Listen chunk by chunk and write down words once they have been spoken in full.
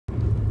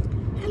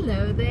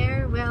Hello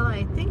there. Well,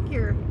 I think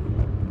you're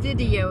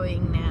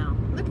videoing now.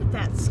 Look at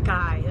that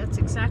sky. That's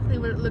exactly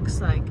what it looks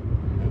like.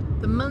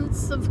 The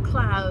months of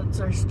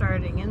clouds are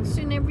starting, and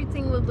soon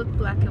everything will look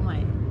black and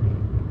white.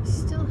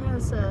 Still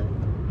has a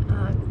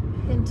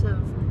hint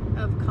of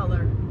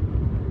color.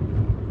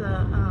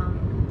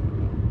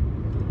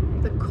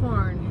 The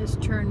corn has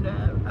turned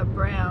a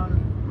brown,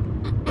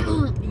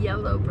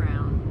 yellow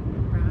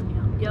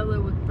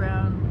yellow with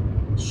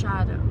brown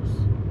shadows.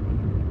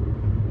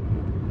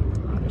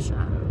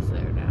 Shadows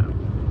there now.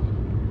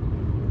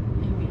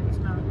 Maybe it's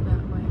not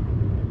that way.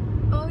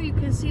 Oh, you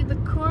can see the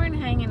corn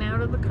hanging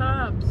out of the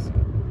cobs.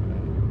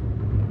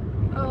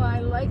 Oh, I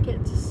like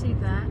it to see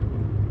that.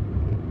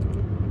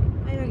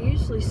 I don't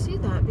usually see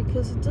that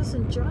because it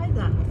doesn't dry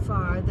that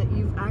far that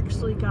you've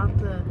actually got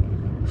the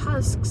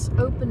husks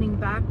opening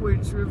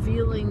backwards,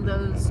 revealing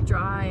those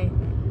dry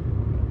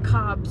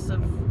cobs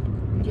of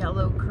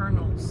yellow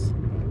kernels.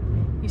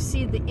 You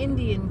see the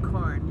Indian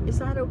corn. Is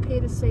that okay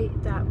to say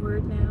that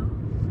word now?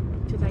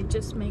 Did I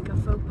just make a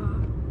faux pas?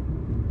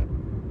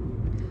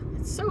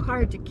 It's so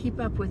hard to keep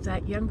up with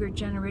that younger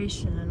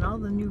generation and all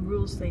the new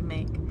rules they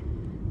make.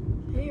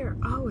 They are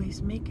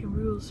always making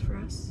rules for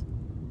us.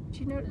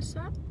 Did you notice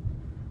that?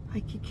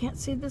 Like, you can't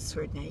say this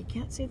word now, you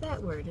can't say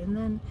that word, and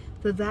then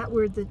that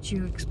word that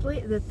you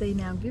explain, that they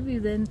now give you,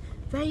 then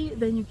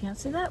you can't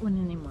say that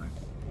one anymore.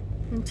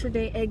 And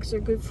today eggs are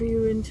good for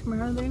you, and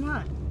tomorrow they're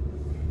not.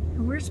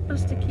 And we're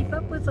supposed to keep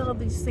up with all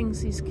these things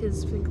these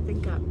kids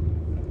think up.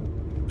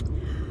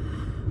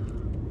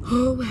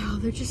 Oh well,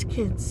 they're just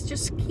kids.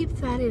 Just keep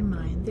that in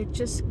mind. They're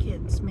just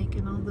kids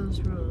making all those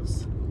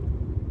rules.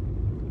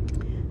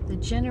 The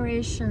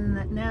generation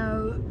that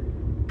now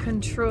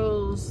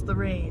controls the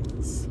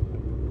reins.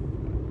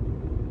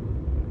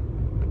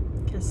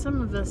 Because some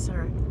of us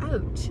are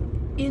out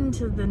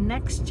into the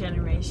next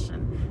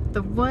generation.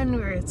 The one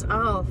where it's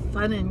all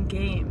fun and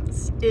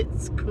games.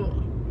 It's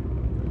cool.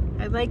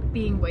 I like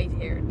being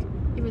white-haired,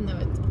 even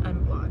though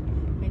I'm blonde.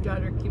 My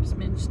daughter keeps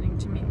mentioning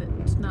to me that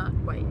it's not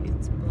white,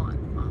 it's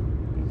blonde, Mom.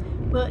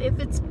 Well, if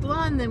it's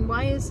blonde, then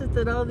why is it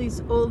that all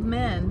these old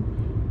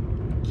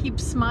men keep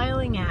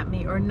smiling at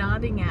me or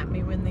nodding at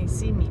me when they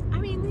see me? I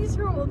mean, these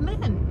are old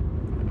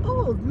men.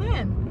 Old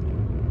men.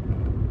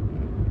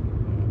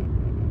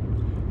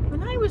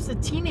 When I was a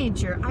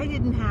teenager, I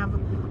didn't have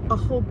a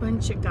whole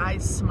bunch of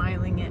guys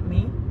smiling at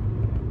me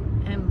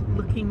and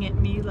looking at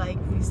me like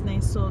these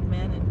nice old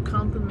men and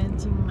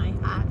complimenting my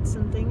hats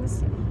and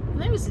things.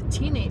 When I was a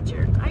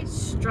teenager, I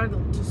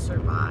struggled to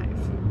survive.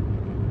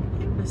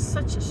 It was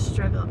such a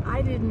struggle.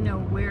 I didn't know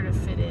where to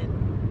fit in.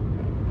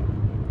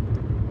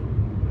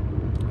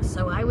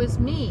 So I was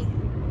me.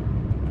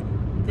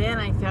 Then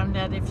I found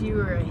out if you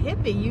were a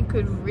hippie, you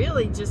could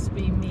really just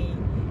be me.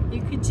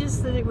 You could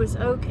just, that it was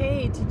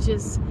okay to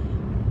just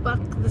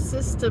buck the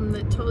system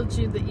that told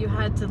you that you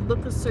had to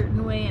look a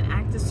certain way and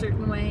act a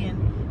certain way and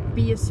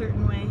be a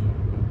certain way.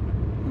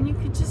 And you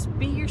could just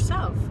be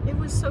yourself. It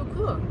was so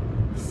cool.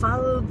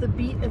 Follow the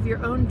beat of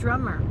your own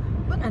drummer.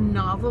 What a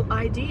novel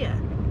idea.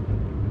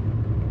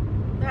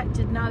 That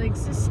did not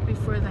exist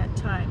before that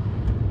time.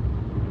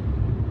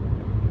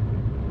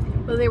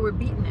 Well, there were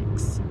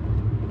beatniks.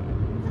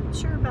 Not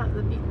sure about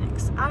the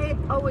beatniks. I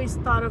always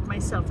thought of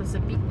myself as a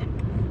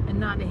beatnik and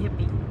not a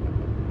hippie.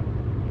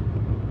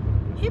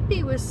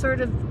 Hippie was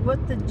sort of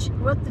what the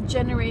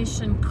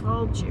generation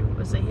called you,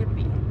 was a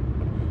hippie.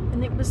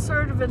 And it was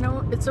sort of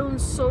its own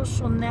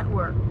social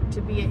network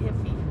to be a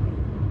hippie.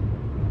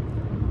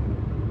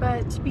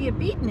 But to be a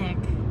beatnik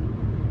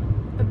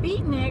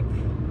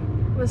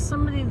was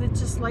somebody that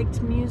just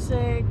liked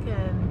music.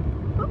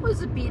 And what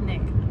was a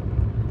beatnik?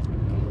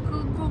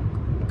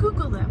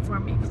 Google that for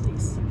me,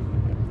 please.